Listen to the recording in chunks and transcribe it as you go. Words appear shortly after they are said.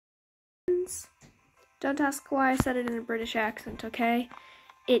Friends. Don't ask why I said it in a British accent, okay?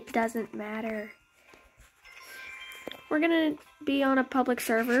 It doesn't matter. We're gonna be on a public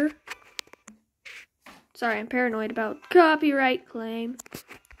server. Sorry, I'm paranoid about copyright claim.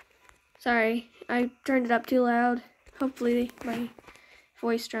 Sorry, I turned it up too loud. Hopefully my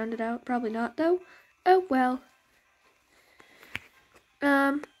voice drowned it out. Probably not, though. Oh, well.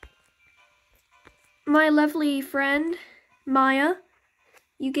 My lovely friend, Maya,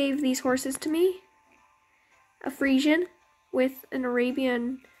 you gave these horses to me. A Frisian with an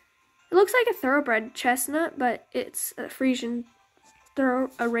Arabian... It looks like a thoroughbred chestnut, but it's a Frisian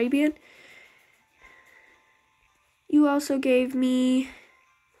Arabian. You also gave me...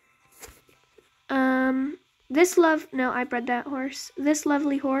 I bred that horse. This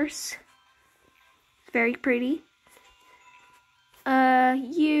lovely horse. Very pretty.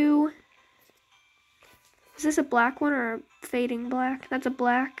 Is this a black one or a fading black? That's a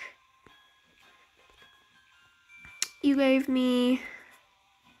black. You gave me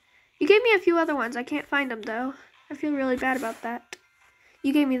a few other ones. I can't find them though. I feel really bad about that.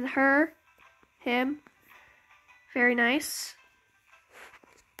 You gave me her, him. Very nice.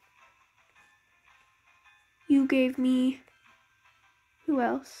 You gave me, who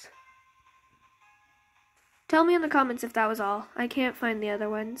else? Tell me in the comments if that was all. I can't find the other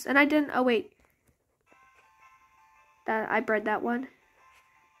ones. And I didn't, oh wait. I bred that one.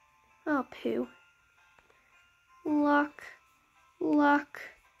 Oh, poo. Lock.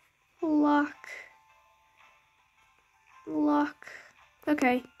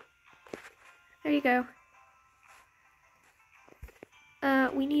 Okay. There you go.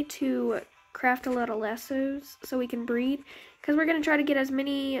 We need to craft a lot of lassos so we can breed, because we're going to try to get as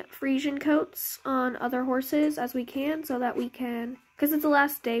many Frisian coats on other horses as we can, so that we can, because it's the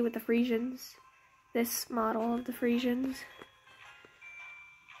last day with the Frisians, this model of the Frisians.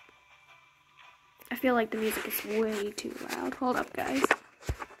 I feel like the music is way too loud. Hold up, guys.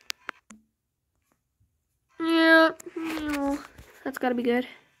 Yeah, that's gotta be good.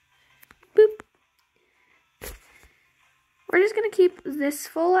 Boop. We're just gonna keep this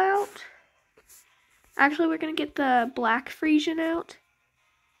full out. Actually, we're gonna get the black Frisian out.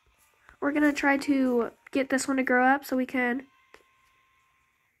 We're gonna try to get this one to grow up so we can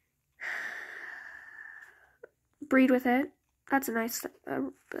breed with it. That's a nice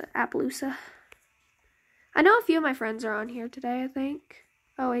𝕒𝕒𝕒𝕒𝕒𝕒𝕒𝕒𝕒. I know a few of my friends are on here today, I think.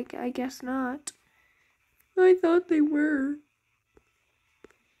 Oh, I guess not. I thought they were.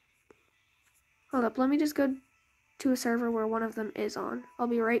 Hold up, let me just go to a server where one of them is on. I'll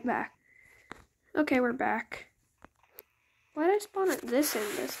be right back. Okay, we're back. Why did I spawn at this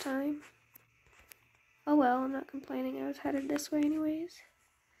end this time? Oh well, I'm not complaining. I was headed this way anyways.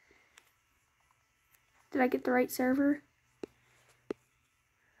 Did I get the right server?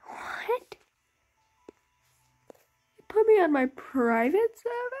 What? You put me on my private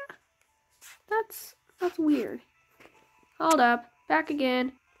server? That's weird. Hold up. Back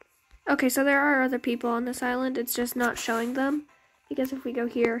again. Okay, so there are other people on this island. It's just not showing them. Because if we go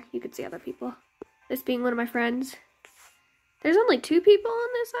here, you can see other people. This being one of my friends. There's only 2 people on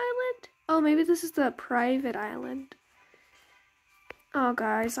this island? Oh, maybe this is the private island. Oh,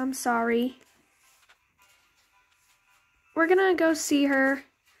 guys, I'm sorry. We're gonna go see her.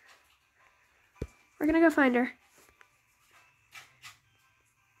 We're gonna go find her.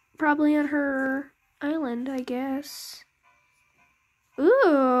 Probably on her island, I guess.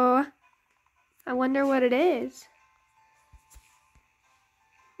 Ooh. I wonder what it is.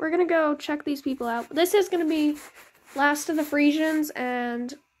 We're gonna go check these people out. This is gonna be last of the Frisians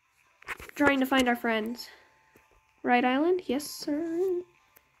and trying to find our friends. Right island? Yes, sir.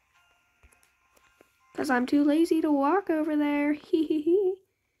 Because I'm too lazy to walk over there. Hee hee hee.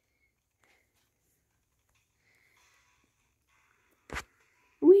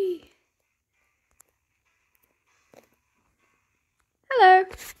 Wee. Hello.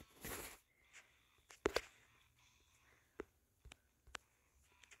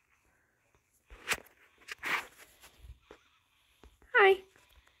 Hi.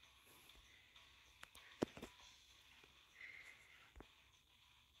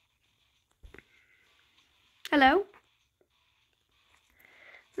 Hello.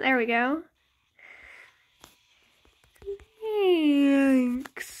 There we go.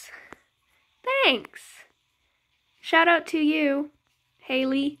 Thanks. Thanks. Shout out to you,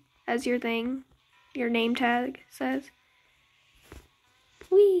 Haley, as your thing, your name tag says.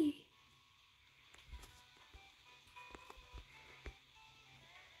 Wee.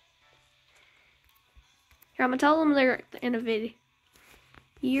 Here, I'm gonna tell them they're in a video.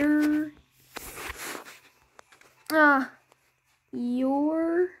 Your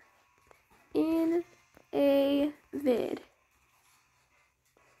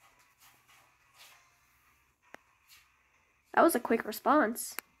was a quick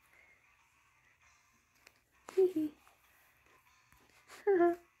response.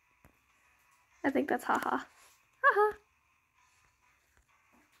 I think that's haha. Haha.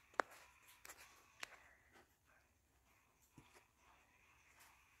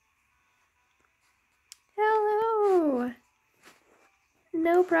 Hello.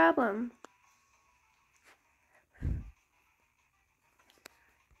 No problem.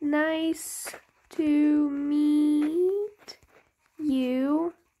 Nice to meet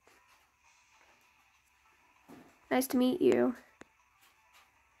you. Nice to meet you.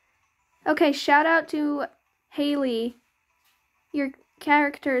 Okay, shout out to Haley. Your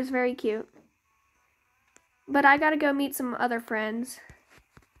character is very cute. But I gotta go meet some other friends.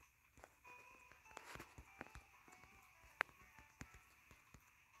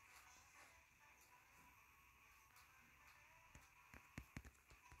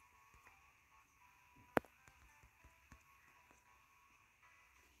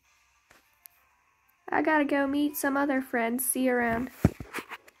 I gotta go meet some other friends. See you around.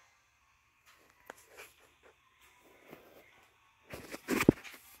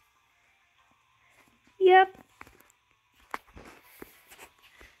 Yep.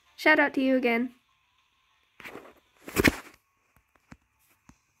 Shout out to you again.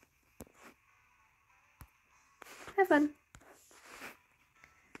 Have fun.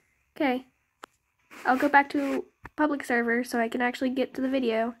 Okay. I'll go back to public server so I can actually get to the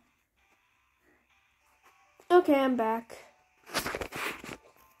video. Okay, I'm back.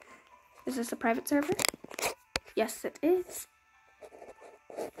 Is this a private server? Yes, it is.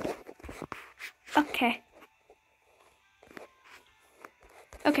 Okay.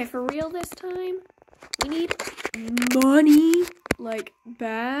 Okay, for real this time, we need money, like,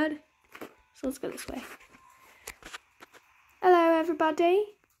 bad. So let's go this way. Hello, everybody.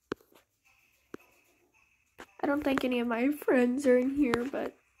 I don't think any of my friends are in here,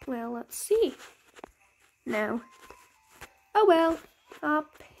 but, well, let's see. No. Oh, well.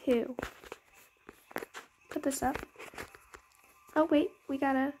 Up-hoo. Put this up. Oh, wait, we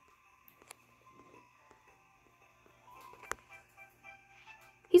gotta...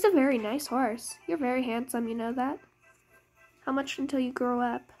 He's a very nice horse. You're very handsome, you know that? How much until you grow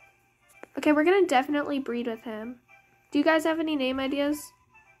up? Okay, we're gonna definitely breed with him. Do you guys have any name ideas?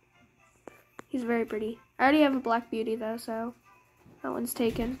 He's very pretty. I already have a black beauty though, so that one's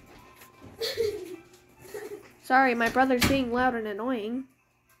taken. Sorry, my brother's being loud and annoying.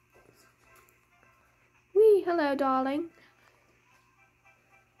 Wee, hello, darling.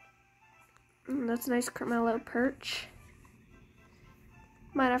 That's a nice Carmelo perch.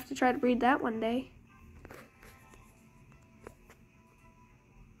 Might have to try to breed that one day.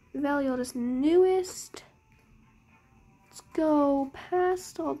 Valiant is newest. Let's go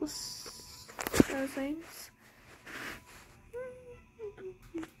past all those things.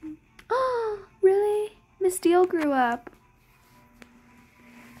 Oh, really? Miss Deal grew up.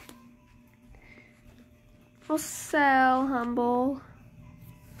 I'll sell Humble.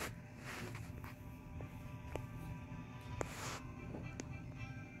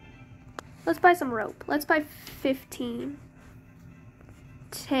 Let's buy some rope. Let's buy 15.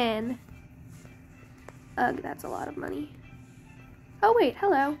 10. Ugh, that's a lot of money. Oh, wait,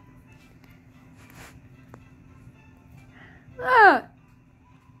 hello. Ah!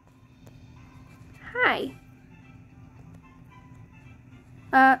 Hi.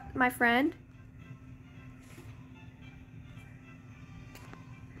 My friend.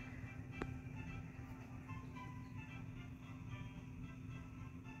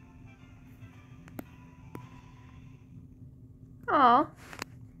 Aw.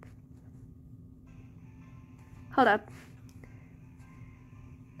 Hold up.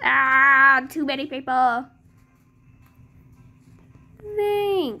 Ah, too many people.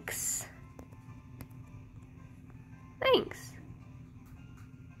 Thanks. Thanks.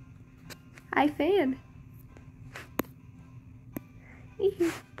 Hi, fan.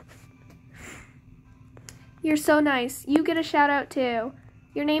 You're so nice. You get a shout out too.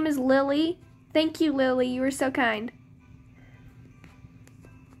 Your name is Lily. Thank you, Lily. You were so kind.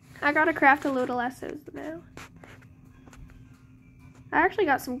 I gotta craft a load of lassos now. I actually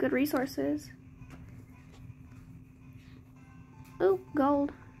got some good resources. Oh,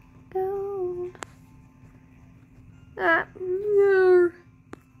 gold. Gold. Ah,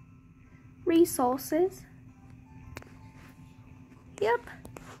 resources. Yep.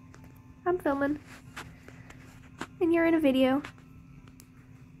 I'm filming. And you're in a video.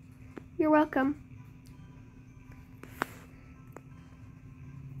 You're welcome.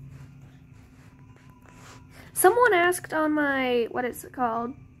 Someone asked on my, what is it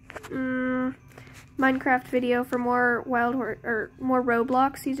called? Minecraft video for more more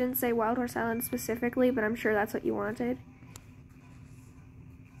Roblox. You didn't say Wild Horse Island specifically, but I'm sure that's what you wanted.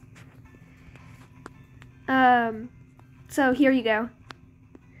 So here you go.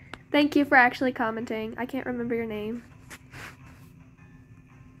 Thank you for actually commenting. I can't remember your name.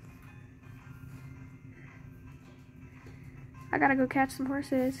 I gotta go catch some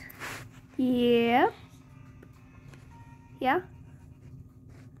horses. Yeah. Yeah.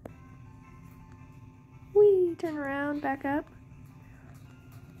 Whee, turn around, back up.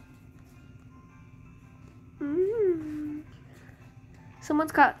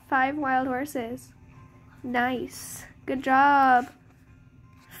 Someone's caught 5 wild horses. Nice. Good job.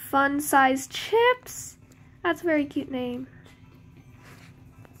 Fun-sized chips. That's a very cute name.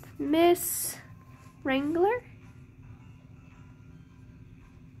 Miss Wrangler?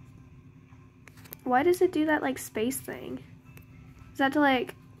 Why does it do that like space thing? Is that to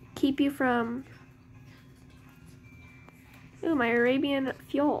like keep you from... Ooh, my Arabian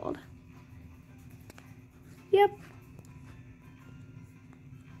fjord. Yep.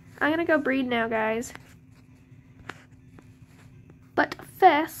 I'm gonna go breed now, guys. But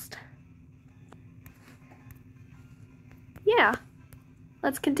first, yeah,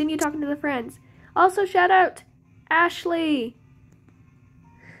 let's continue talking to the friends. Also, shout out Ashley.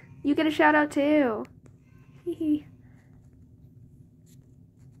 You get a shout out too. You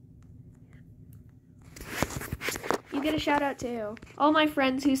get a shout out too. All my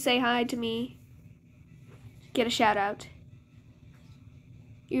friends who say hi to me get a shout out.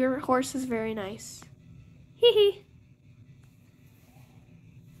 Your horse is very nice. Hee hee.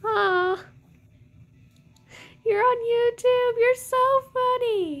 Aw. You're on YouTube. You're so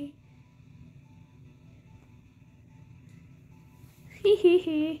funny. Hee hee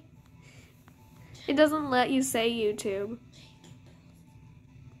hee. It doesn't let you say YouTube.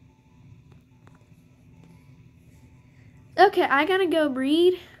 Okay, I gotta go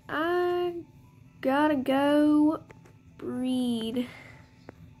breed. I gotta go breed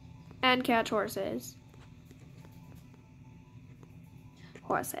and catch horses.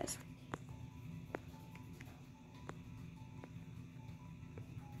 Horses.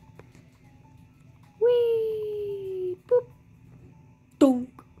 Whee! Boop! Donk!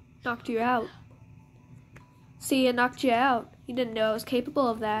 Knocked you out. See, it knocked you out. You didn't know I was capable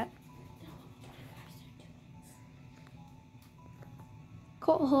of that.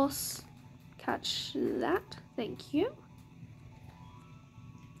 Colt horse. Catch that. Thank you.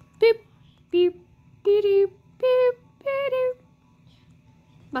 Beep, beep, beep, beep, beep, beep.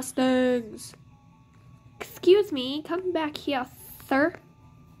 Mustangs. Excuse me, come back here, sir.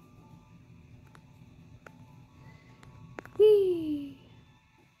 Whee.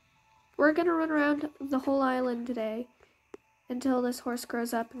 We're gonna run around the whole island today until this horse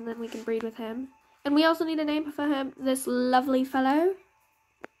grows up, and then we can breed with him. And we also need a name for him, this lovely fellow.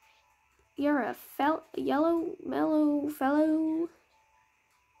 You're a yellow, mellow fellow.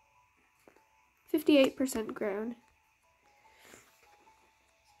 58% grown.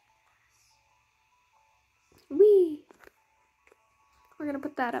 Wee. We're gonna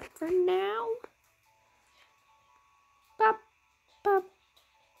put that up for now. Bop, bop,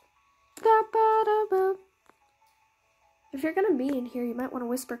 bop, bop, bop, bop. If you're gonna be in here, you might want to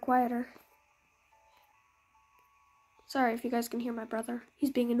whisper quieter. Sorry if you guys can hear my brother.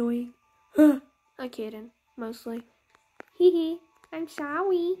 He's being annoying. I'm kidding, mostly. Hee hee. I'm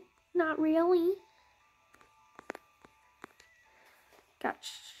sorry. Not really.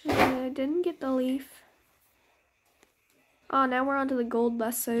 Gotcha. I didn't get the leaf. Oh, now we're on to the gold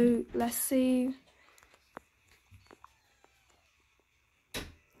lasso. Let's see.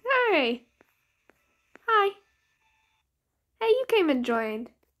 Hey. Hi. Hey, you came and joined.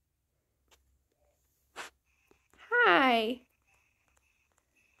 Hi.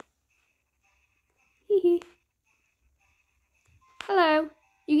 Hee hee. Hello.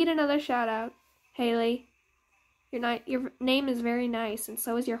 You get another shout out, Haley. Your name is very nice, and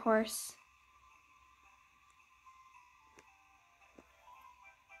so is your horse.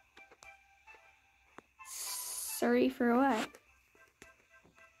 Sorry for what?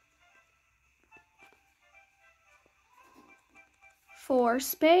 For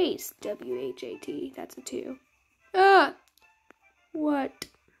space. WHAT. That's a 2. Ah! What?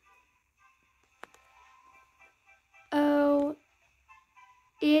 Oh.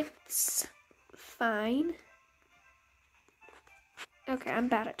 It's fine. Okay, I'm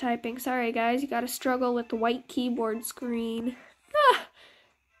bad at typing. Sorry, guys. You gotta struggle with the white keyboard screen. Ah!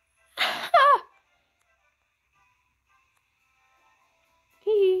 Ah!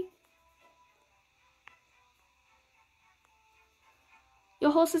 Hee.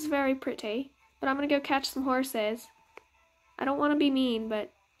 Your horse is very pretty. but I'm gonna go catch some horses. I don't want to be mean,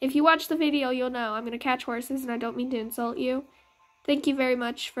 but if you watch the video, you'll know I'm gonna catch horses, and I don't mean to insult you. Thank you very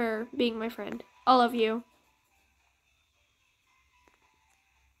much for being my friend. All of you.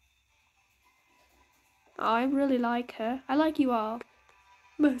 Oh, I really like her. I like you all.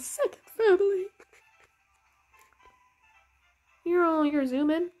 My second family. You're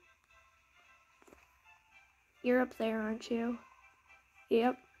zooming. You're up there, aren't you?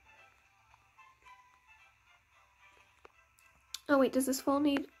 Yep. Oh wait, does this full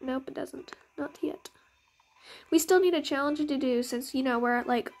need? Nope, it doesn't. Not yet. We still need a challenge to do since, you know, we're at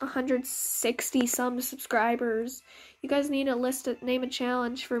like 160 some subscribers. You guys need to name a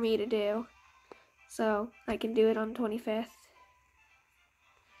challenge for me to do. So I can do it on 25th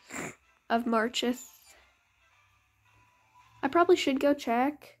of Marcheth. I probably should go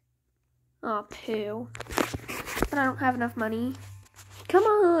check. Aw, poo. But I don't have enough money. Come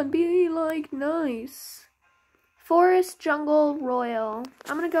on, be like nice. Forest, jungle, royal.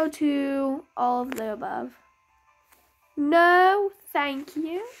 I'm gonna go to all of the above. No, thank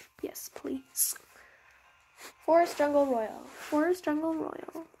you. Yes, please. Forest, jungle, royal. Forest, jungle,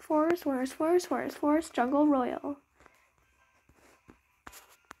 royal. Forest, forest, forest, forest, forest, jungle, royal.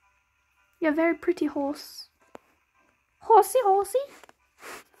 Yeah, very pretty horse. Horsey, horsey.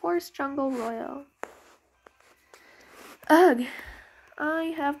 Forest, jungle, royal. Ugh.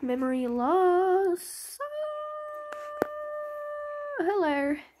 I have memory loss.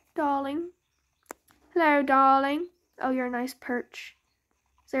 Hello, darling. Hello, darling. Oh, you're a nice perch.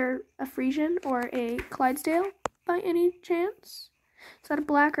 Is there a Frisian or a Clydesdale by any chance? Is that a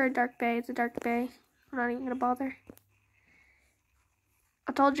black or a dark bay? It's a dark bay. I'm not even gonna bother.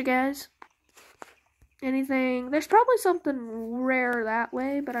 I told you guys. Anything. There's probably something rare that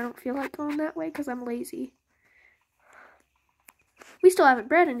way, but I don't feel like going that way because I'm lazy. We still haven't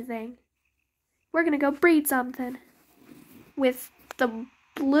bred anything. We're gonna go breed something with the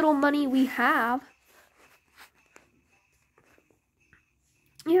little money we have.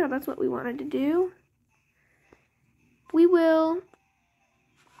 Yeah, that's what we wanted to do. We will.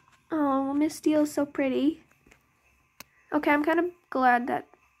 Oh, Miss Steele's so pretty. Okay, I'm kind of glad that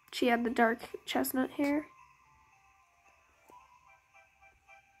she had the dark chestnut hair.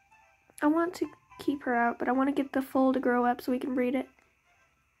 I want to keep her out, but I want to get the foal to grow up so we can breed it.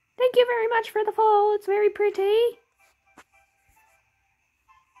 Thank you very much for the foal. It's very pretty.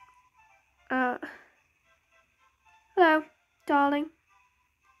 Hello, darling.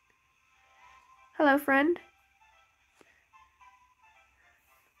 Hello, friend.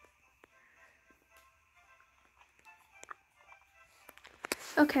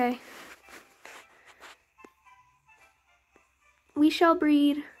 Okay. We shall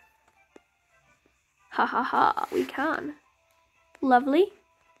breed. Ha ha ha, we can. Lovely.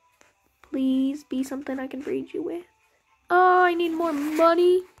 Please be something I can breed you with. Oh, I need more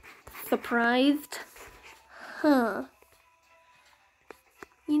money. Surprised. Huh.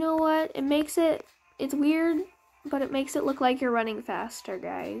 You know what? It's weird, but it makes it look like you're running faster,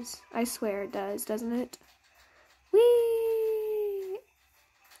 guys. I swear it does, doesn't it? Whee!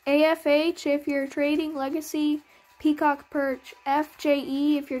 AFH if you're trading legacy, peacock perch,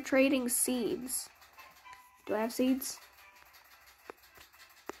 FJE if you're trading seeds. Do I have seeds?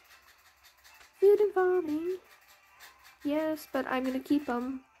 Food and farming. Yes, but I'm gonna keep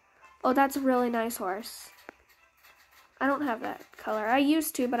them. Oh, that's a really nice horse. I don't have that color. I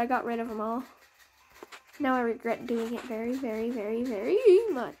used to, but I got rid of them all. Now I regret doing it very, very, very, very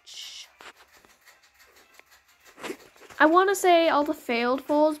much. I want to say all the failed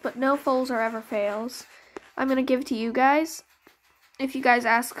foals, but no foals are ever fails. I'm going to give to you guys, if you guys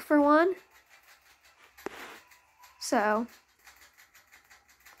ask for one. So.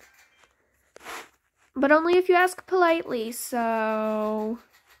 But only if you ask politely, so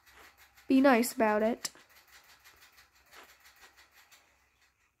be nice about it.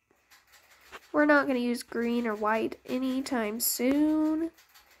 We're not going to use green or white anytime soon.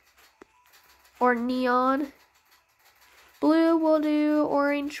 Or neon. Blue will do,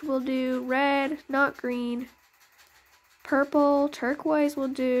 orange will do, red, not green. Purple, turquoise will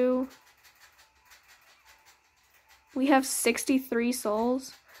do. We have 63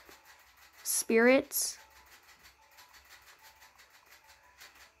 souls. Spirits.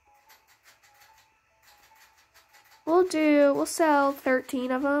 We'll sell 13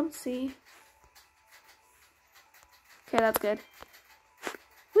 of them, see. Okay, that's good.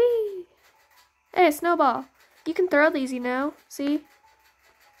 Whee! Hey, Snowball. You can throw these, you know. See?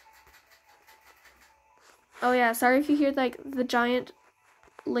 Oh yeah, sorry if you hear like the giant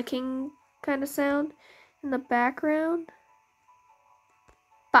licking kind of sound in the background.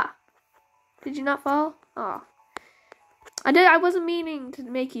 Bah. Did you not fall? Oh. I wasn't meaning to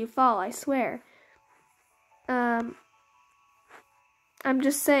make you fall, I swear. I'm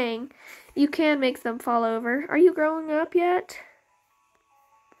just saying, you can make them fall over. Are you growing up yet?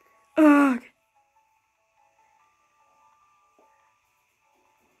 Ugh.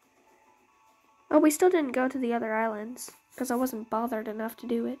 Oh, we still didn't go to the other islands, because I wasn't bothered enough to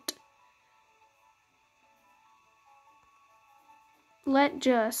do it. I'm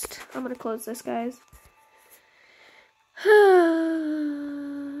gonna close this, guys.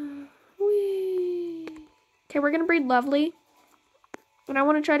 Okay, we're gonna breed Lovely. And I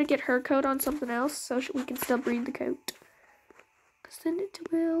want to try to get her coat on something else so we can still breed the coat. Because then it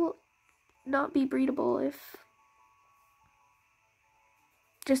will not be breedable if...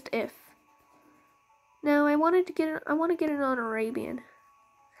 Just if. Now, I want to get it on Arabian.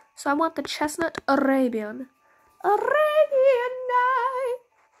 So I want the chestnut Arabian. Arabian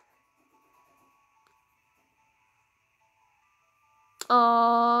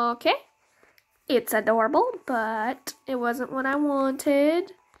night! Okay. It's adorable, but it wasn't what I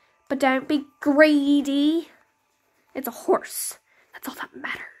wanted. But don't be greedy. It's a horse. That's all that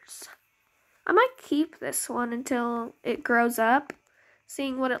matters. I might keep this one until it grows up,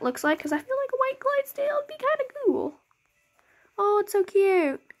 seeing what it looks like, because I feel like a white Clydesdale would be kind of cool. Oh, it's so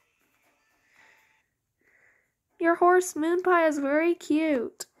cute. Your horse, Moon Pie, is very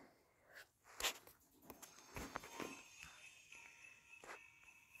cute.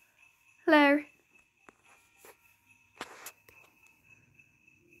 Hello.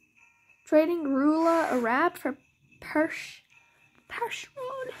 Trading Rula Arab for Pershron.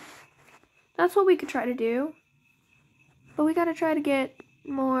 That's what we could try to do. But we gotta try to get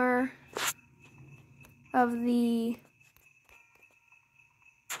more of the...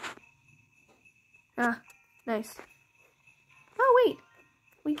 Ah, nice. Oh, wait.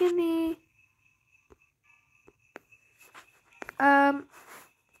 We can the...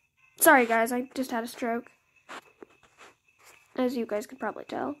 Sorry, guys. I just had a stroke. As you guys could probably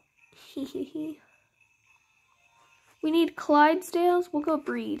tell. We need Clydesdales. We'll go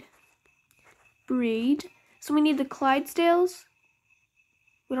breed. Breed. So we need the Clydesdales.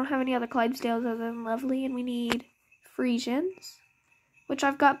 We don't have any other Clydesdales other than Lovely. And we need Frisians. Which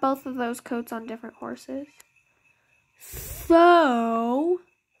I've got both of those coats on different horses. So...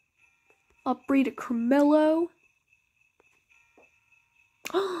 I'll breed a 𝕒𝕤𝕒.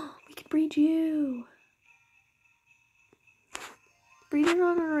 Oh, we could breed you. Breed it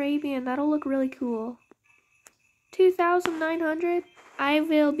on an Arabian. That'll look really cool. 2,900. I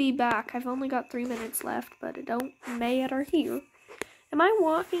will be back. I've only got 3 minutes left, but it don't matter here. Am I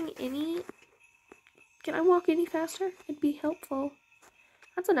walking any... Can I walk any faster? It'd be helpful.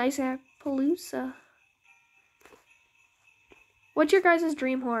 That's a nice Appaloosa. What's your guys'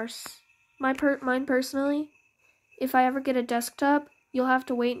 dream horse? Mine personally, if I ever get a desktop, you'll have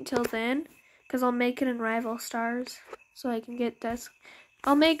to wait until then, because I'll make it in Rival Stars. So I can get this.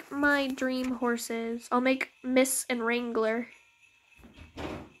 I'll make my dream horses. I'll make Miss and Wrangler.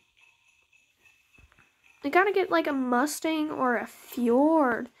 I gotta get like a Mustang or a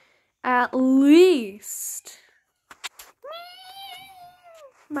Fjord. At least.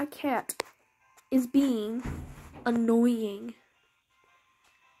 My cat is being annoying.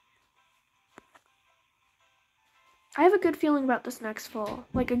 I have a good feeling about this next fall.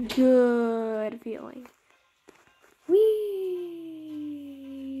 Like a good feeling. Whee!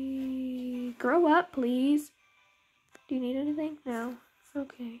 Grow up, please. Do you need anything? No.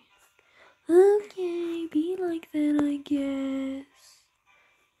 Okay. Okay, be like that, I guess.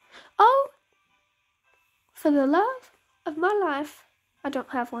 Oh! For the love of my life. I don't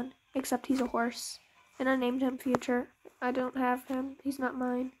have one, except he's a horse. And I named him Future. I don't have him. He's not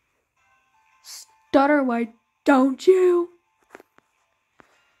mine. Stutter, why don't you?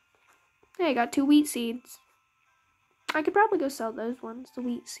 Hey, I got 2 wheat seeds. I could probably go sell those ones, the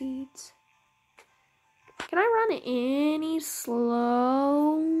wheat seeds. Can I run any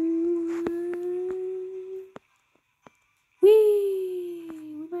slow? Whee!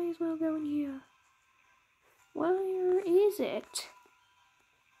 We might as well go in here. Where is it?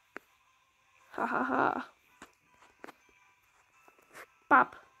 Ha ha ha.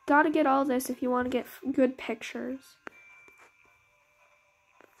 Bop. Gotta get all this if you want to get good pictures.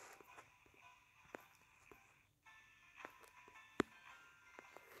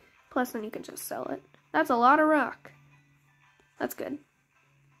 Plus, then you can just sell it. That's a lot of rock. That's good.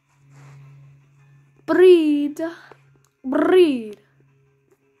 Breed. Breed.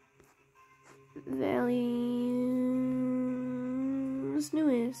 Valley's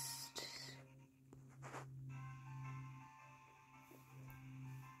newest.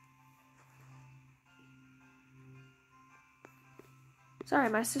 Sorry,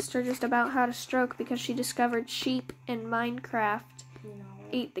 my sister just about had a stroke because she discovered sheep in Minecraft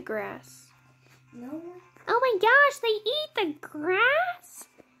eat the grass. No. Oh my gosh, they eat the grass?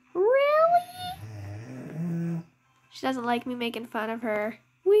 Really? She doesn't like me making fun of her.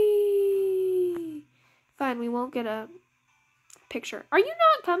 Whee! Fine, we won't get a picture. Are you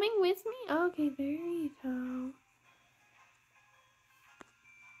not coming with me? Okay, there you go.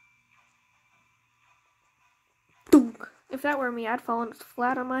 Dunk. If that were me, I'd fallen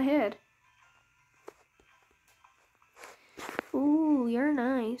flat on my head. Ooh, you're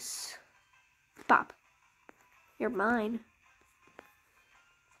nice. Bop. You're mine.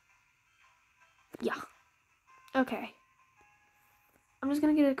 Yeah. Okay. I'm just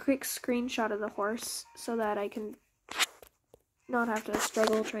gonna get a quick screenshot of the horse so that I can not have to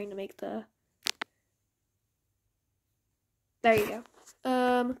struggle trying to make the... There you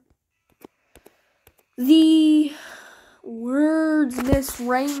go. The words, Miss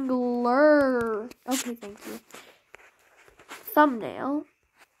Wrangler. Okay, thank you. Thumbnail.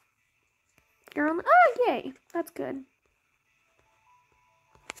 You're on the... Oh, yay. That's good.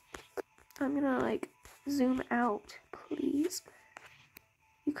 I'm gonna, like, zoom out, please.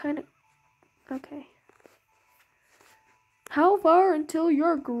 You kind of... Okay. How far until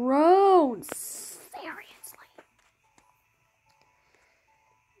you're grown? Seriously.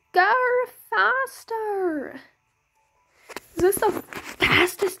 Go faster. Is this the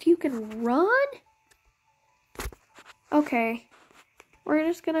fastest you can run? Okay. We're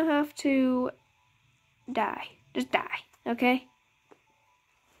just gonna have to die. Just die, okay?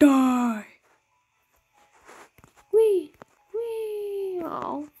 Die. Wee. Wee.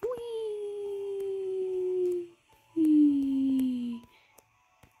 Oh, wee.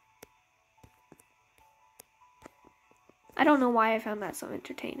 I don't know why I found that so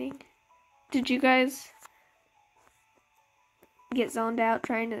entertaining. Did you guys get zoned out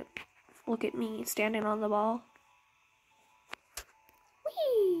trying to look at me standing on the ball?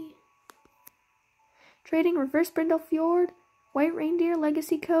 Whee! Trading Reverse Brindle Fjord, White Reindeer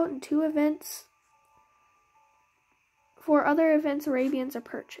Legacy Coat, and 2 events. For other events, Arabians are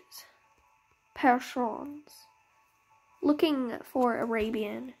purchased. Persons. Looking for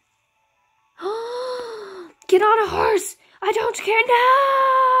Arabian. Get on a horse! I don't care.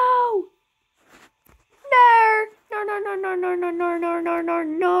 No! No! No, no, no, no, no, no, no, no, no,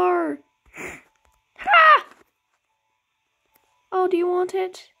 no. Ha! Oh, do you want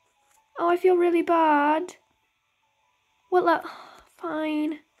it? Oh, I feel really bad. What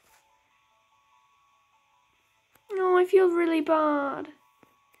fine. No, I feel really bad.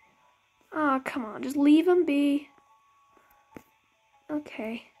 Oh, come on, just leave him be.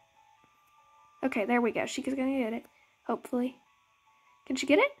 Okay. Okay, there we go. She's gonna get it. Hopefully. Can she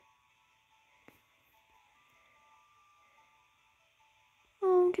get it?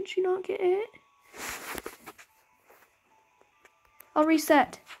 Oh, can she not get it? I'll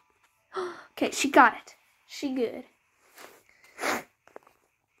reset. Okay, she got it. She good.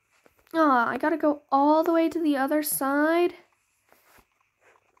 Oh, I gotta go all the way to the other side.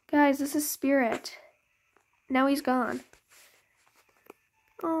 Guys, this is Spirit. Now he's gone.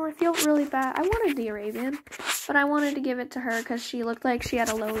 Oh, I feel really bad. I wanted the Arabian, but I wanted to give it to her because she looked like she had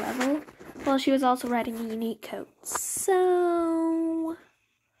a low level. Well, she was also riding a unique coat. So...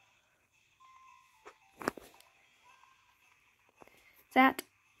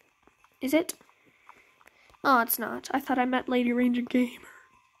 Is it? Oh, it's not. I thought I met LadyRangerGamer.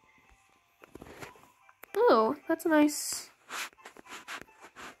 Oh, that's a nice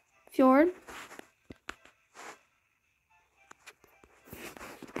fjord.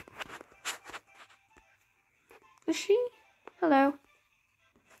 Is she? Hello.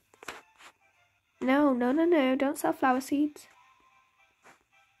 No, no, no, no. Don't sell flower seeds.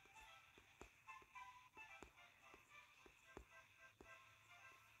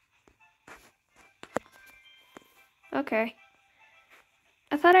 Okay.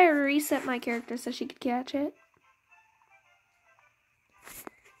 I thought I reset my character so she could catch it.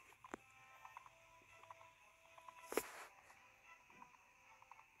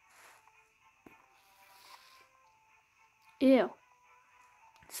 Ew.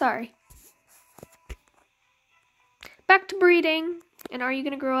 Sorry. Back to breeding. And are you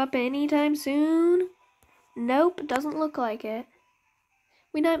going to grow up anytime soon? Nope, doesn't look like it.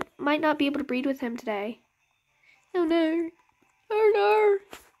 We might not be able to breed with him today. Oh no. Oh no.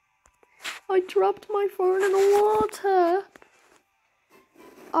 I dropped my phone in the water.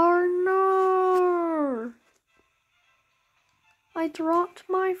 Oh no. I dropped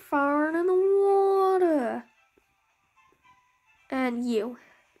my phone in the water. And you.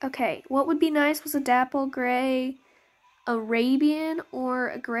 Okay, what would be nice was a dapple gray, Arabian or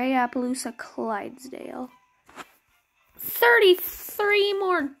a 𝕀𝕤𝕒𝕒𝕒𝕒𝕒𝕒𝕒𝕒 Clydesdale. $33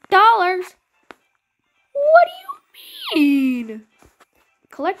 more. What do you mean?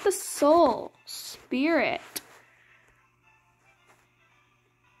 Collect the soul. Spirit.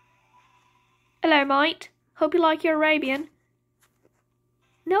 Hello, mate. Hope you like your Arabian.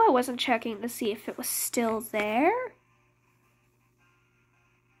 No, I wasn't checking to see if it was still there.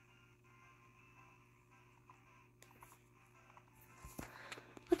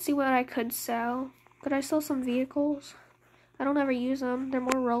 Let's see what I could sell. Could I sell some vehicles? I don't ever use them. They're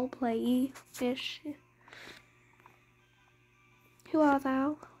more roleplay-ish. Who are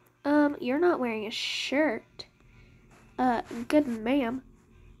thou? You're not wearing a shirt. Good ma'am.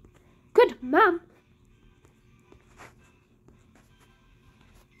 Good ma'am.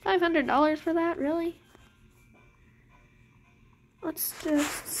 $500 for that, really? Let's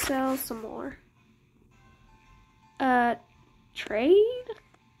just sell some more. Trade?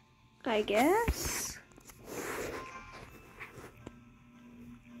 I guess.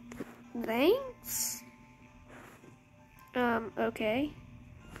 Thanks. Okay.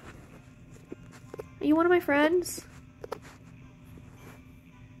 Are you one of my friends?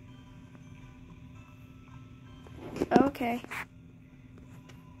 Okay.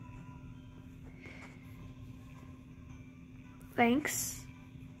 Thanks.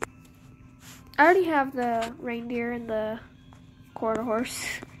 I already have the reindeer and the quarter horse.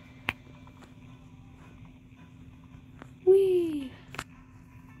 Whee!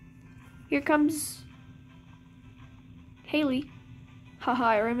 Here comes Haley. Haha,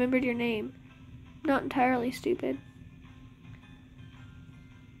 I remembered your name. Not entirely stupid.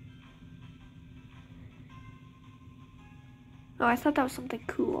 Oh, I thought that was something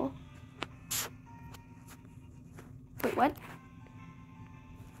cool. Wait, what?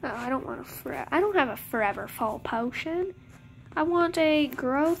 Oh, I don't want I don't have a forever fall potion. I want a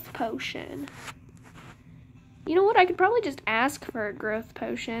growth potion. You know what? I could probably just ask for a growth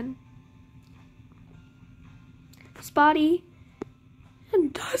potion. Spotty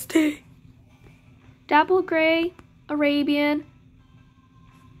and Dusty. Dapple Gray, Arabian.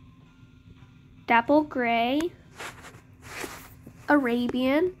 Dapple Gray,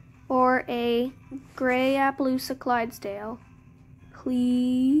 Arabian, or a 𝕀𝕤𝕒𝕒𝕒𝕒𝕒𝕒 Clydesdale.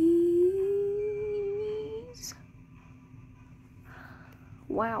 Please.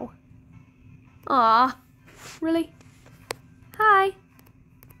 Wow. Aw. Really? Hi.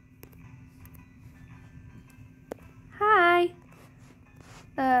 Hi.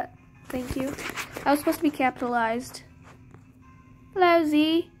 Thank you. I was supposed to be capitalized. Hello,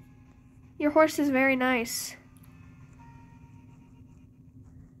 Z. Your horse is very nice.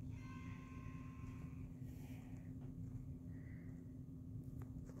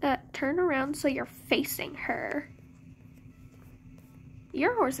 Turn around so you're facing her.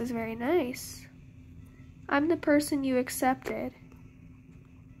 Your horse is very nice. I'm the person you accepted.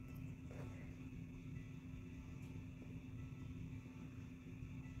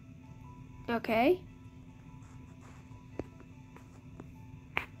 Okay.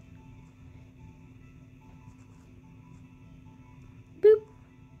 Boop.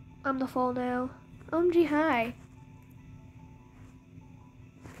 I'm the foal now. OMG, hi.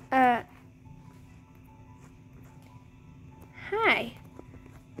 Hi.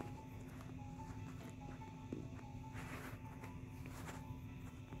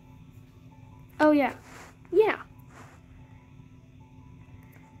 Oh, yeah. Yeah.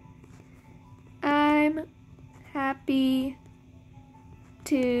 I'm happy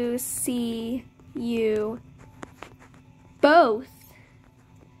to see you both.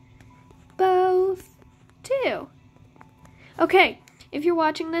 Both, too. Okay. If you're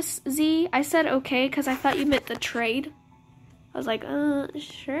watching this, Z, I said okay because I thought you meant the trade. I was like,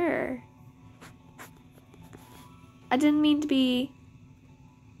 sure. I didn't mean to be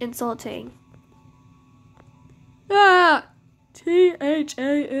insulting. Ah! THANKS.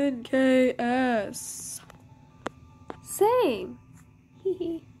 Same.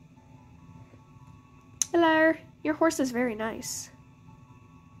 Hee. Hello. Your horse is very nice.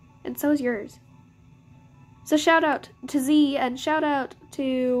 And so is yours. So shout out to Z and shout out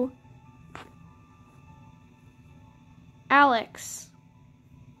to Alex.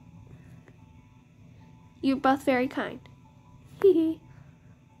 You're both very kind. Hee.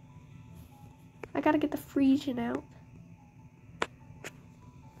 I gotta get the Frisian out.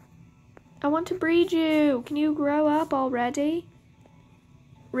 I want to breed you. Can you grow up already?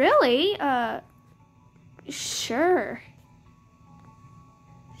 Really? Sure.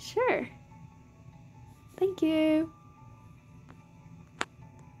 Sure. Thank you.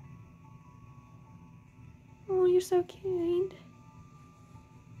 Oh, you're you're so kind.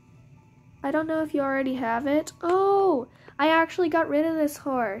 I don't know if you already have it. Oh, I actually got rid of this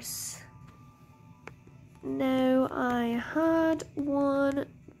horse. No, I had one,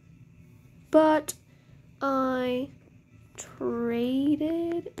 but I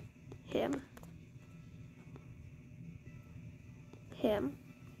traded him.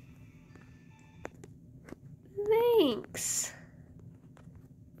 Thanks.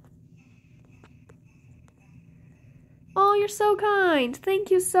 Oh, you're so kind.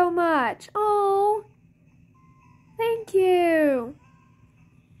 Thank you so much. Oh, thank you.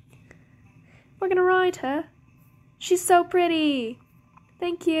 We're gonna ride her. She's so pretty.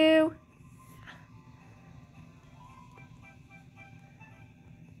 Thank you.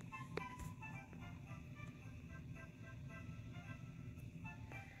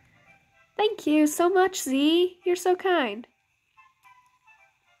 Thank you so much, Z. You're so kind.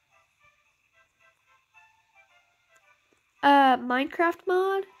 Minecraft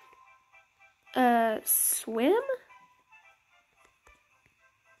mod? Swim?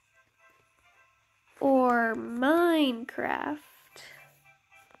 Or Minecraft?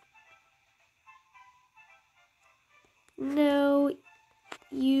 No,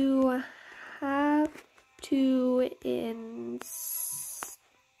 you have to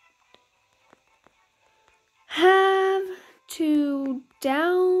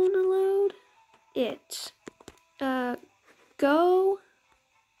download it. Go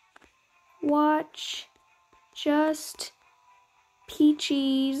watch Just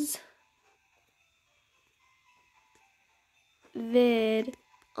Peachy's vid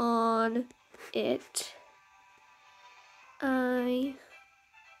on it. I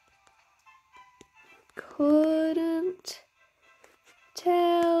couldn't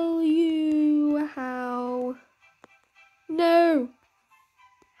tell you how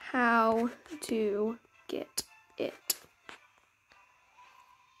to get it.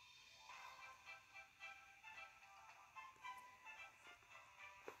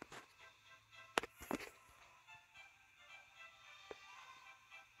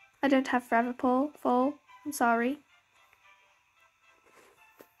 I don't have forever full. I'm sorry.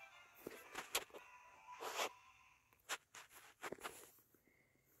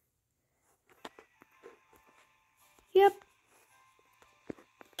 Yep.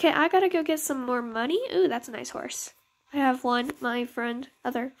 Okay, I gotta go get some more money. Ooh, that's a nice horse. I have one, my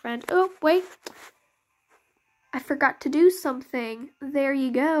other friend. Oh, wait. I forgot to do something. There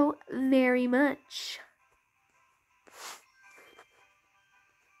you go. Very much.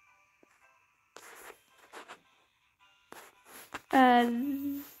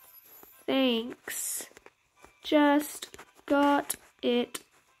 Thanks. Just got it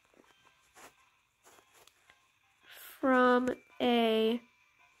from a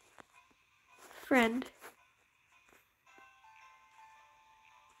friend.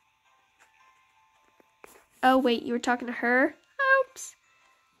 Oh, wait, you were talking to her? Oops.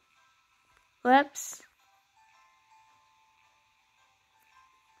 Whoops.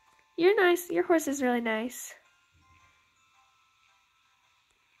 You're nice. Your horse is really nice.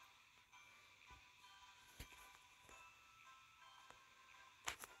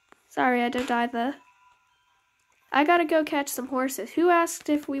 Sorry, I don't either. I gotta go catch some horses. Who asked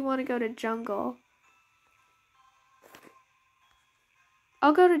if we want to go to jungle?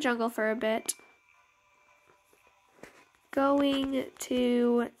 I'll go to jungle for a bit. Going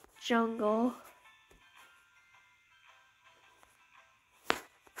to jungle.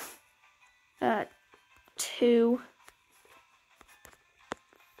 Two.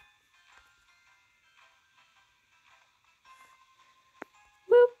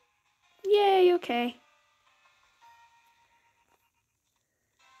 Whoop. Yay, okay.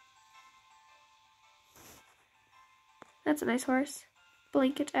 That's a nice horse.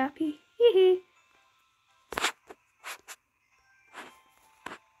 Blanket appy. Hee.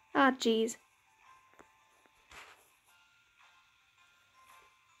 Ah, jeez.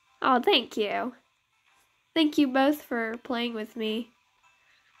 Oh, thank you. Thank you both for playing with me.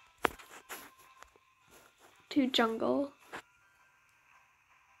 To jungle.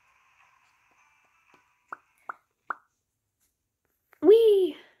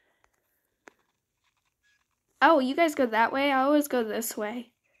 Whee! Oh, you guys go that way? I always go this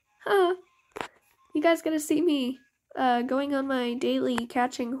way. Huh. You guys gotta see me going on my daily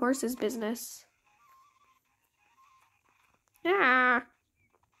catching horses business. Ah.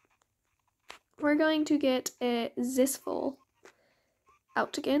 We're going to get a zisful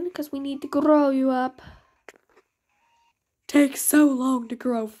out again because we need to grow you up. Takes so long to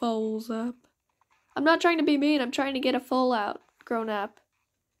grow foals up. I'm not trying to be mean, I'm trying to get a foal out, grown up.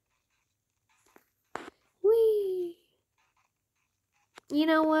 Whee! You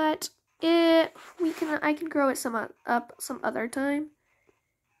know what? I can grow it up some other time.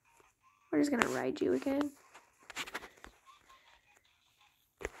 We're just gonna ride you again.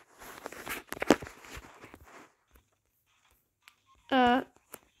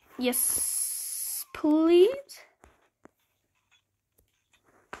 Yes, please.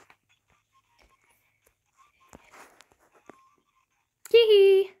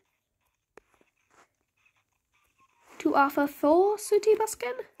 Hee. To offer full sooty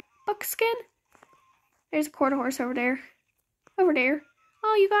buckskin. There's a quarter horse over there. Over there.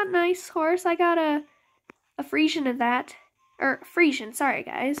 Oh, you got a nice horse. I got a Frisian of that. Or Frisian, sorry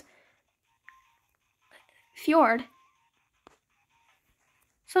guys. Fjord.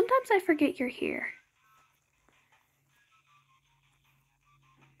 Sometimes I forget you're here.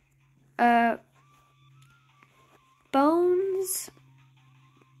 Bones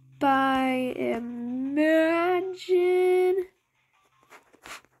by Imagine.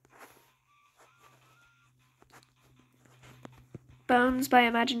 Bones by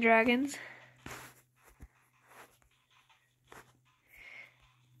Imagine Dragons.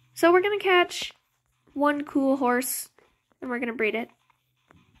 So we're gonna catch one cool horse and we're gonna breed it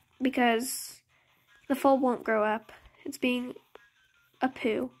because the foal won't grow up. It's being a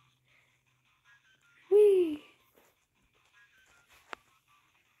poo. Whee!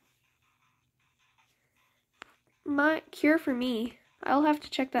 My Cure for Me. I'll have to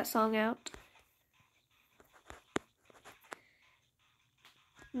check that song out.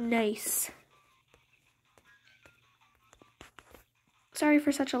 Nice. Sorry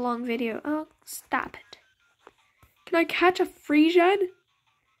for such a long video. Oh, stop it. Can I catch a Frisian?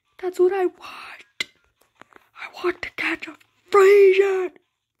 That's what I want. I want to catch a Frisian.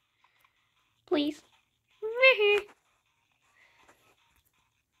 Please.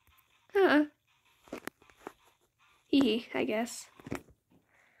 Hee, I guess.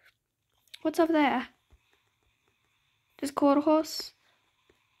 What's up there? Just quarter horse?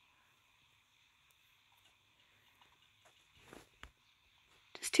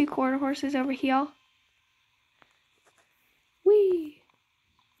 Just two quarter horses over here. Whee!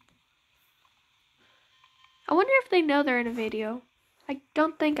 I wonder if they know they're in a video. I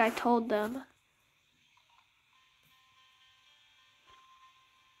don't think I told them.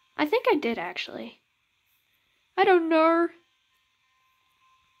 I think I did actually. I don't know.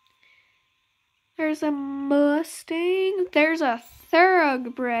 There's a Mustang. There's a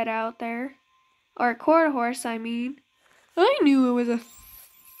thoroughbred out there. Or a quarter horse, I mean. I knew it was a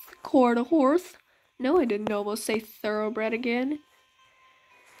quarter horse. No, I didn't almost say thoroughbred again.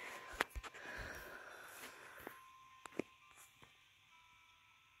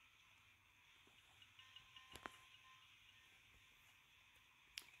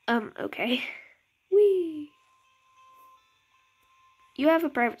 Okay. Whee! You have a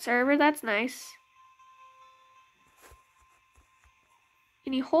private server, that's nice.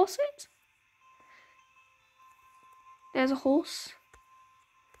 Any horses? There's a horse.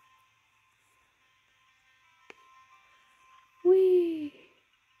 Whee!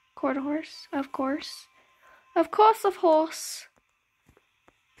 Quarter horse, of course. Of course, of horse.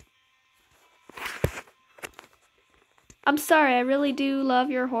 I'm sorry, I really do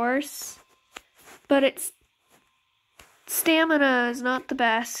love your horse, but its stamina is not the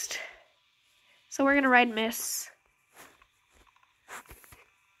best. So we're gonna ride Miss.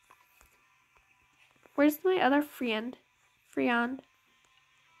 Where's my other friend? Oh,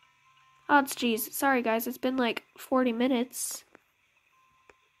 it's geez. Sorry guys, it's been like 40 minutes.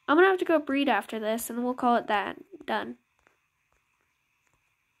 I'm gonna have to go breed after this and we'll call it that. Done.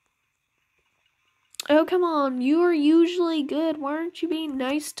 Oh, come on. You are usually good. Why aren't you being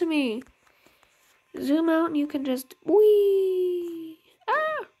nice to me? Zoom out and you can just... Whee!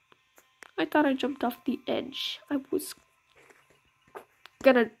 Ah! I thought I jumped off the edge. I was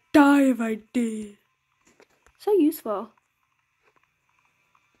gonna die if I did. So useful.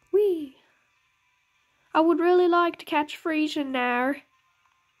 Whee! I would really like to catch Frisian now.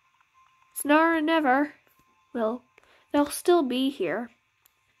 It's now or never. Well, they'll still be here.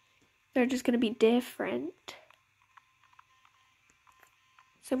 They're just gonna be different.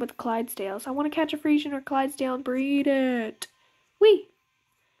 Same with Clydesdales. I want to catch a Frisian or Clydesdale and breed it. Whee!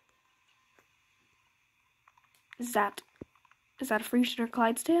 Is that a Frisian or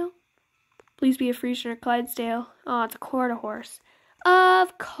Clydesdale? Please be a Frisian or Clydesdale. Oh, it's a quarter horse.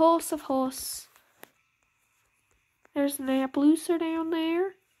 Of course, of horse. There's an Appaloosa down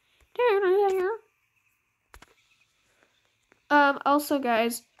there. Down there. Also,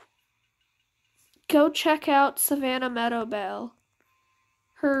 guys, go check out Savanah Meadowbell.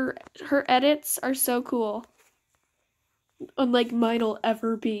 Her edits are so cool. unlike mine'll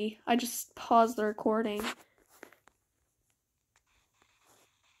ever be. I just paused the recording.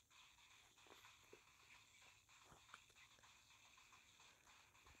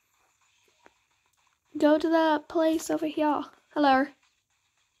 Go to the place over here. Hello.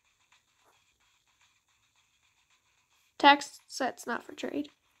 Text set's not for trade.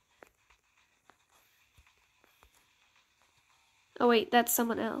 Oh wait, that's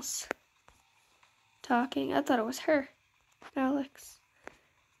someone else talking. I thought it was her. Alex.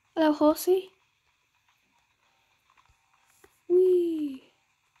 Hello, Horsey. Wee.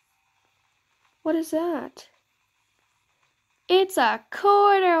 What is that? It's a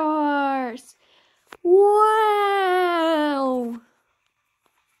quarter horse. Wow.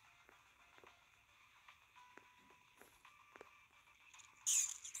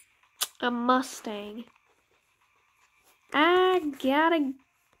 A Mustang. I gotta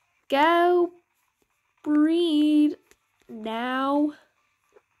go breed now.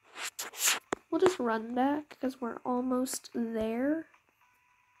 We'll just run back because we're almost there.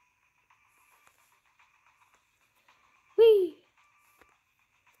 Whee!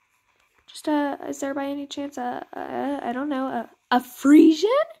 Just is there by any chance I don't know, a Frisian?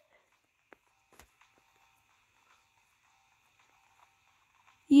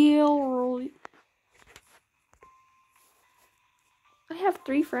 Yeah, really. I have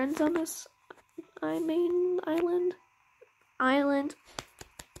 3 friends on this island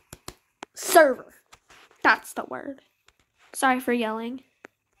server. That's the word. Sorry for yelling.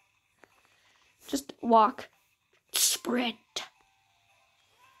 Just walk. Sprint.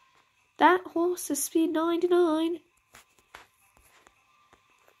 That horse is speed 99.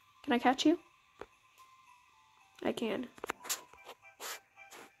 Can I catch you? I can.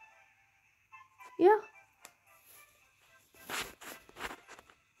 Yeah.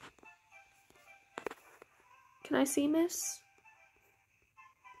 Can I see, miss?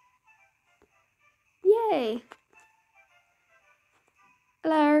 Yay.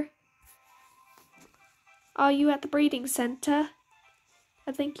 Hello. Are you at the breeding center?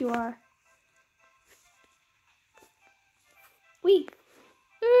 I think you are. Wee.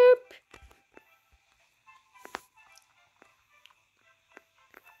 Oop.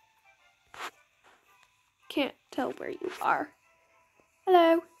 Can't tell where you are.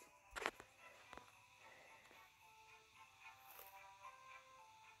 Hello.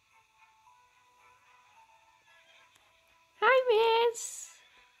 Hi, miss.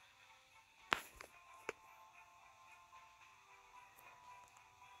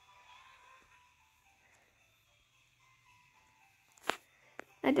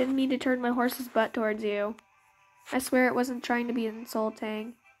 I didn't mean to turn my horse's butt towards you. I swear it wasn't trying to be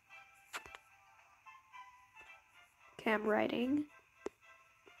insulting. Okay, I'm writing.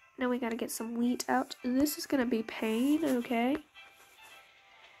 Now we gotta get some wheat out. This is gonna be pain, okay?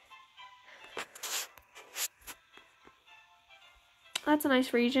 That's a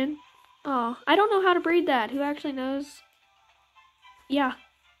nice region. Oh, I don't know how to breed that. Who actually knows? Yeah.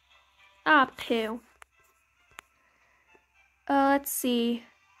 Ah, poo. Let's see.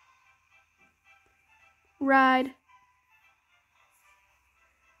 Ride.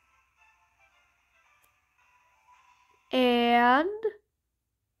 And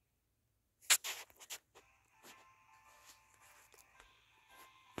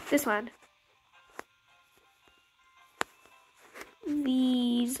this one.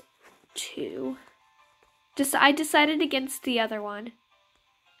 These 2. I decided against the other one.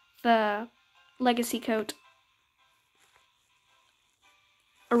 The legacy coat.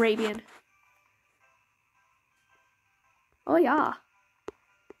 Arabian. Oh yeah.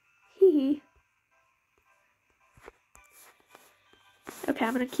 Hee hee. Okay,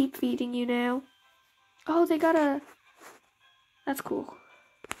 I'm gonna keep feeding you now. Oh, they got a... That's cool.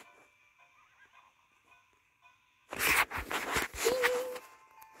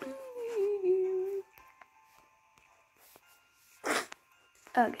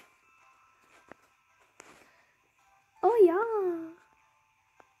 Ugh. Oh yeah.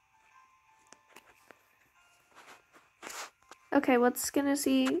 Okay, well, it's gonna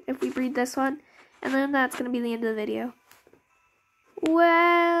see if we breed this one, and then that's gonna be the end of the video.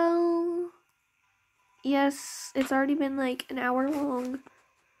 Well, yes, it's already been like an hour long.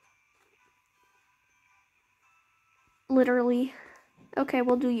 Literally. Okay,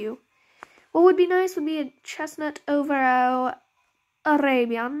 we'll do you. What would be nice would be a chestnut overall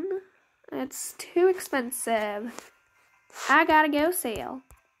Arabian. It's too expensive. I gotta go sell.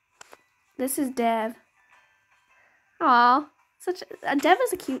 This is Dev. Aw, such a Dev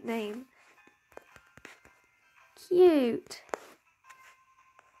is a cute name. Cute.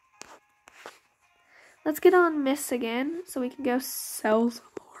 Let's get on Miss again so we can go sell some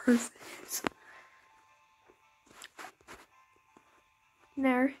horses.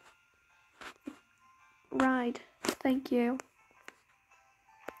 No. Ride. Thank you.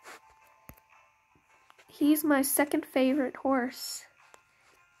 He's my second favorite horse.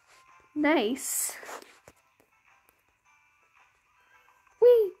 Nice.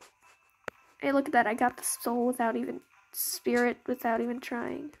 Whee! Hey, look at that. I got the soul without even... spirit without even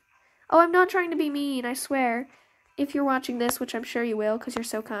trying. Oh, I'm not trying to be mean, I swear. If you're watching this, which I'm sure you will, because you're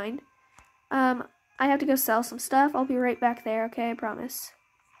so kind. I have to go sell some stuff. I'll be right back there, okay? I promise.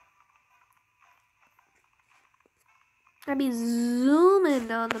 I'll be zooming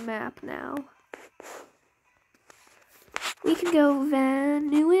on the map now. We can go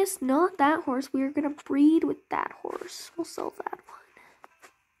newest, not that horse. We're gonna breed with that horse. We'll sell that one.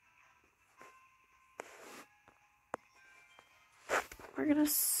 We're gonna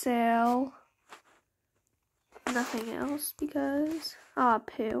sell nothing else because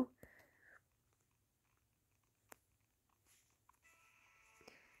poo.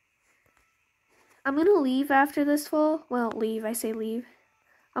 I'm gonna leave after this full. Well, leave, I say leave.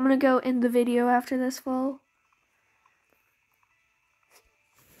 I'm gonna go end the video after this full.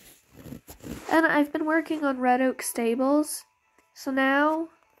 And I've been working on Red Oak Stables. So now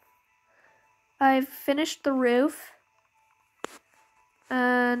I've finished the roof.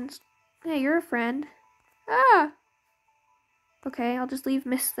 And hey, you're a friend. Ah! Okay, I'll just leave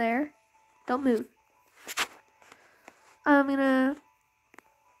Miss there. Don't move. I'm gonna...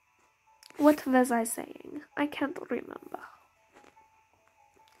 What was I saying? I can't remember.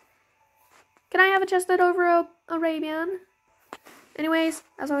 Can I have a chestnut over Arabian? Anyways,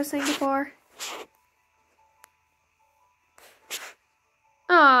 as I was saying before.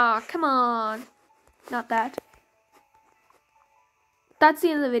 Aw, come on. Not that. That's the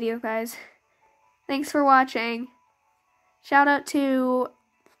end of the video, guys. Thanks for watching. Shout out to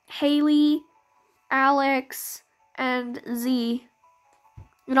Haley, Alex, and Z.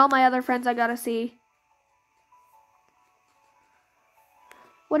 And all my other friends I gotta see.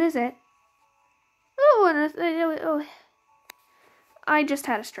 What is it? Oh, I just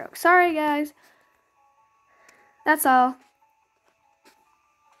had a stroke. Sorry, guys. That's all.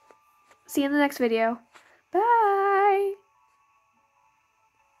 See you in the next video. Bye.